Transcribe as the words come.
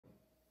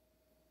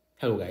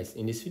Hello guys,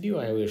 in this video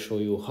I will show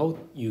you how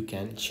you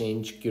can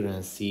change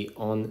currency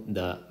on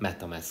the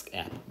Metamask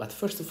app. But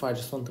first of all, I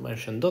just want to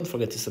mention, don't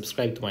forget to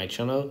subscribe to my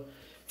channel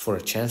for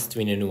a chance to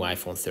win a new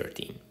iPhone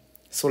 13.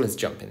 So let's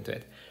jump into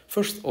it.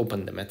 First,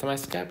 open the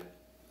Metamask app,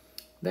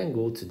 then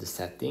go to the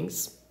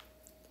settings,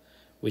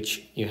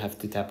 which you have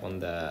to tap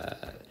on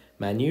the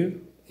menu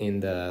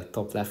in the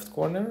top left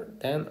corner,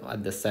 then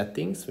at the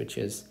settings, which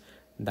is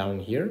down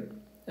here,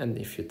 and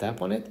if you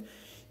tap on it,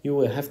 you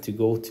will have to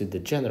go to the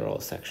general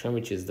section,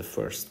 which is the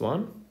first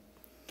one.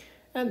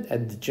 And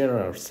at the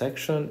general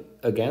section,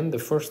 again, the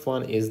first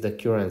one is the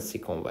currency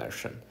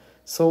conversion.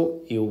 So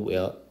you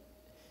will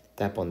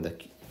tap on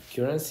the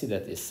currency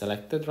that is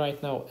selected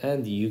right now,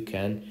 and you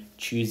can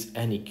choose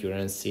any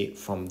currency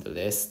from the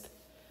list.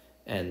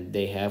 And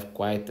they have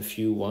quite a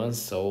few ones,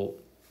 so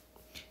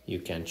you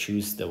can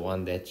choose the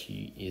one that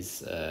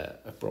is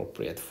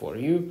appropriate for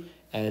you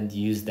and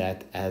use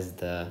that as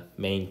the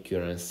main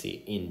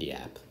currency in the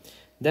app.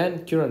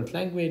 Then current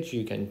language,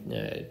 you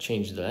can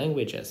change the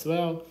language as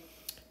well.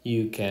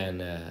 You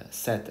can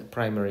set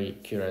primary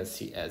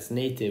currency as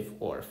native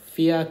or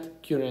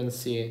fiat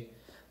currency.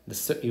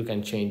 You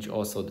can change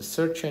also the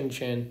search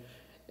engine.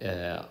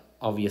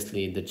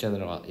 Obviously the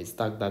general is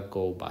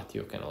DuckDuckGo, but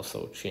you can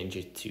also change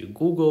it to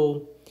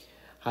Google.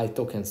 Hide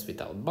tokens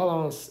without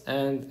balance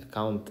and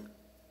account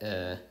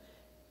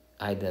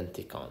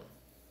identicon.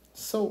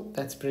 So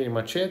that's pretty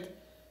much it.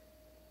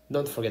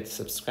 Don't forget to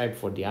subscribe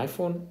for the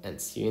iPhone and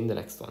see you in the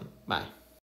next one. Bye.